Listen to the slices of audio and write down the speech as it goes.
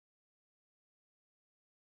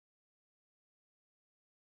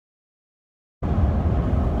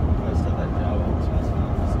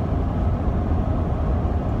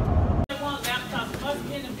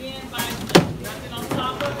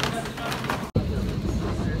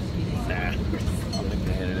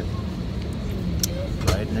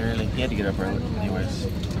He had to get up early anyways.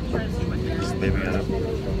 Just leaving it up.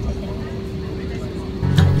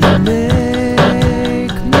 You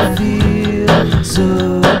make me feel so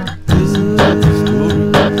good.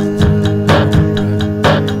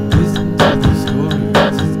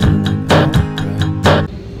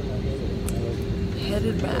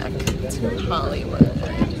 Headed back to Hollywood.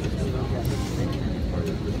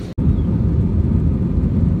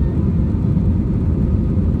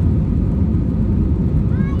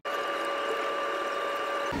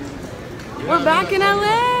 We're back in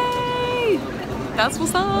LA! That's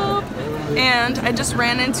what's up! And I just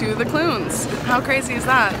ran into the Clunes. How crazy is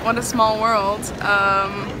that? What a small world.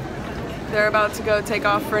 They're about to go take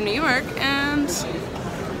off for New York and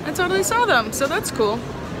I totally saw them, so that's cool.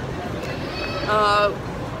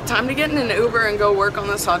 Time to get in an Uber and go work on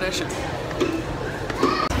this audition.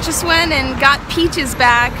 Just went and got Peaches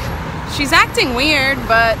back. She's acting weird,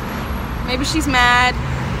 but maybe she's mad.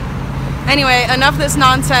 Anyway, enough of this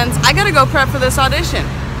nonsense. I gotta go prep for this audition.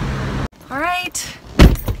 Alright,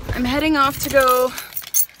 I'm heading off to go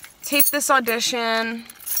tape this audition.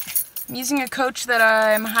 I'm using a coach that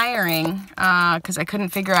I'm hiring because I couldn't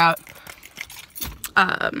figure out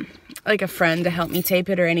like a friend to help me tape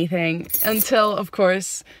it or anything until, of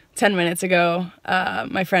course, 10 minutes ago,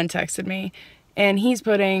 my friend texted me and he's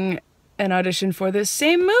putting an audition for this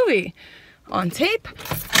same movie on tape.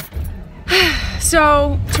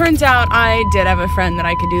 So, turns out I did have a friend that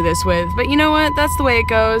I could do this with, but you know what? That's the way it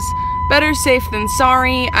goes. Better safe than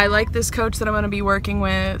sorry. I like this coach that I'm going to be working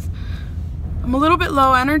with. I'm a little bit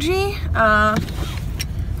low energy,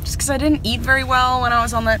 just because I didn't eat very well when I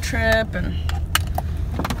was on that trip, and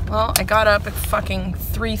well, I got up at fucking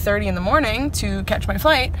 3:30 in the morning to catch my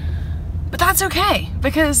flight, but that's okay,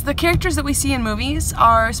 because the characters that we see in movies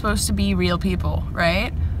are supposed to be real people,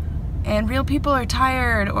 right? And real people are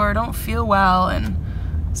tired or don't feel well and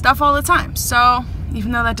stuff all the time. So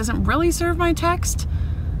even though that doesn't really serve my text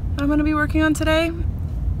that I'm going to be working on today,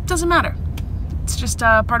 it doesn't matter. It's just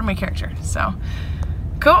part of my character. So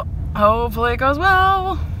cool. Hopefully it goes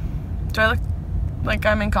well. Do I look like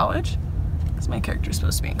I'm in college? Because my character's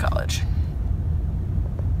supposed to be in college.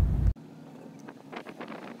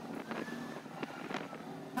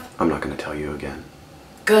 I'm not going to tell you again.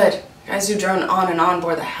 Good. Guys who drone on and on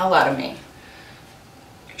bore the hell out of me.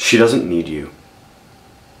 She doesn't need you.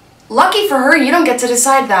 Lucky for her, you don't get to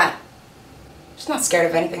decide that. She's not scared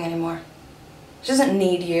of anything anymore. She doesn't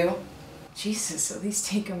need you. Jesus, at least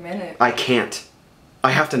take a minute. I can't.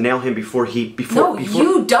 I have to nail him before No,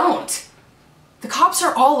 you don't. The cops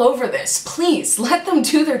are all over this. Please, let them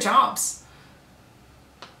do their jobs.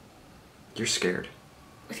 You're scared.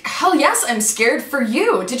 Hell yes, I'm scared for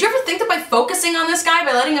you. Did you ever think that by focusing on this guy,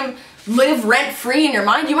 by letting him live rent-free in your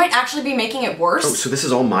mind, you might actually be making it worse? Oh, so this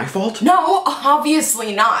is all my fault? No,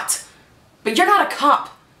 obviously not. But you're not a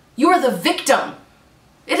cop. You are the victim.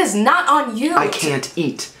 It is not on you. I can't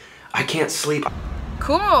eat. I can't sleep.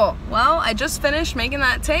 Cool. Well, I just finished making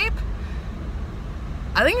that tape.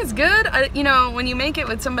 I think it's good. You know, when you make it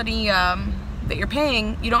with somebody that you're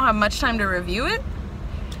paying, you don't have much time to review it.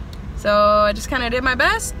 So I just kind of did my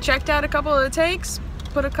best, checked out a couple of the takes,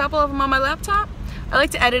 put a couple of them on my laptop. I like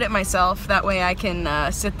to edit it myself, that way I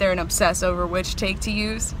can sit there and obsess over which take to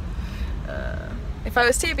use. If I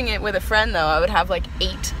was taping it with a friend though, I would have like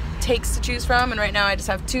 8 takes to choose from, and right now I just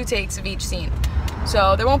have 2 takes of each scene.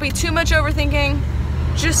 So there won't be too much overthinking,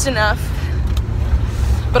 just enough.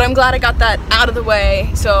 But I'm glad I got that out of the way,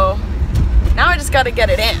 so now I just gotta get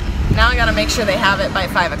it in. Now I gotta make sure they have it by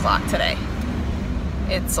 5 o'clock today.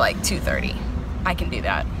 It's like 2:30. I can do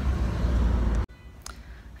that.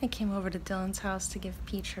 I came over to Dylan's house to give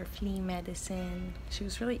Peach her flea medicine. She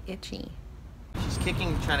was really itchy. She's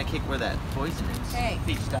trying to kick where that poison is. Hey.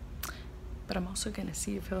 Peach, stop. But I'm also gonna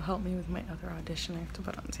see if he'll help me with my other audition I have to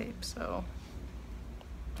put on tape, so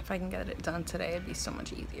if I can get it done today, it'd be so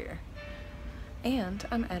much easier. And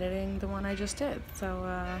I'm editing the one I just did,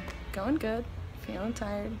 so going good, feeling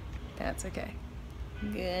tired, that's okay.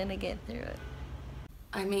 Gonna get through it.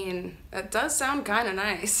 I mean, that does sound kinda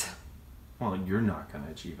nice. Well, you're not gonna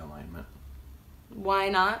achieve alignment. Why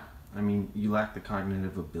not? I mean, you lack the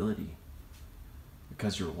cognitive ability.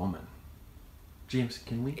 Because you're a woman. James,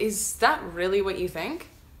 can we? Is that really what you think?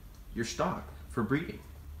 Your stock for breeding.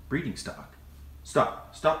 Breeding stock.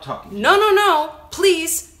 Stop talking. No,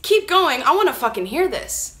 please, keep going. I wanna fucking hear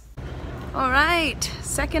this. Alright,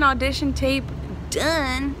 second audition tape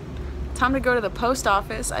done. Time to go to the post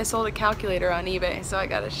office. I sold a calculator on eBay, so I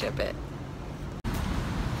gotta ship it.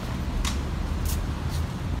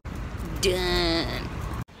 Done.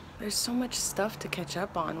 There's so much stuff to catch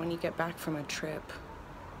up on when you get back from a trip.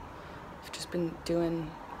 I've just been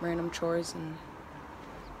doing random chores and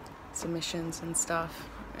submissions and stuff,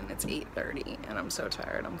 and it's 8:30 and I'm so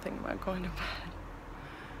tired. I'm thinking about going to bed.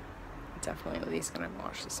 Definitely at least gonna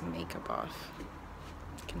wash this makeup off.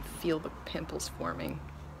 I can feel the pimples forming.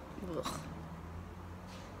 Ugh.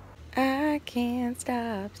 I can't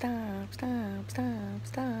stop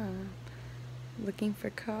looking for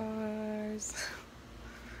cars.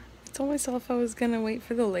 I told myself I was gonna wait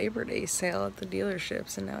for the Labor Day sale at the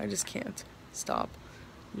dealerships, and now I just can't stop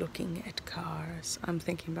looking at cars. I'm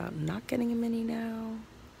thinking about not getting a Mini now.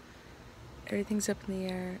 Everything's up in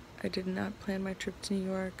the air. I did not plan my trip to New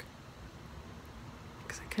York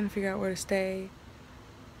because I couldn't figure out where to stay.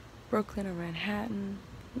 Brooklyn or Manhattan.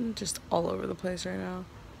 I'm just all over the place right now.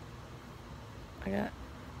 I got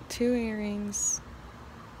 2 earrings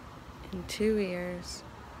and 2 ears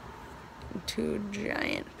and 2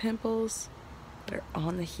 giant pimples that are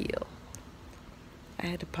on the heel. I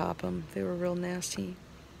had to pop them. They were real nasty,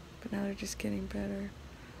 but now they're just getting better.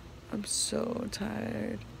 I'm so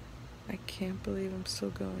tired. I can't believe I'm still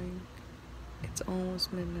going. It's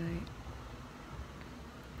almost midnight.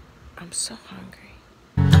 I'm so hungry.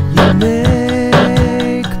 You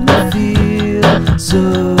make me feel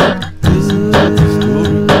so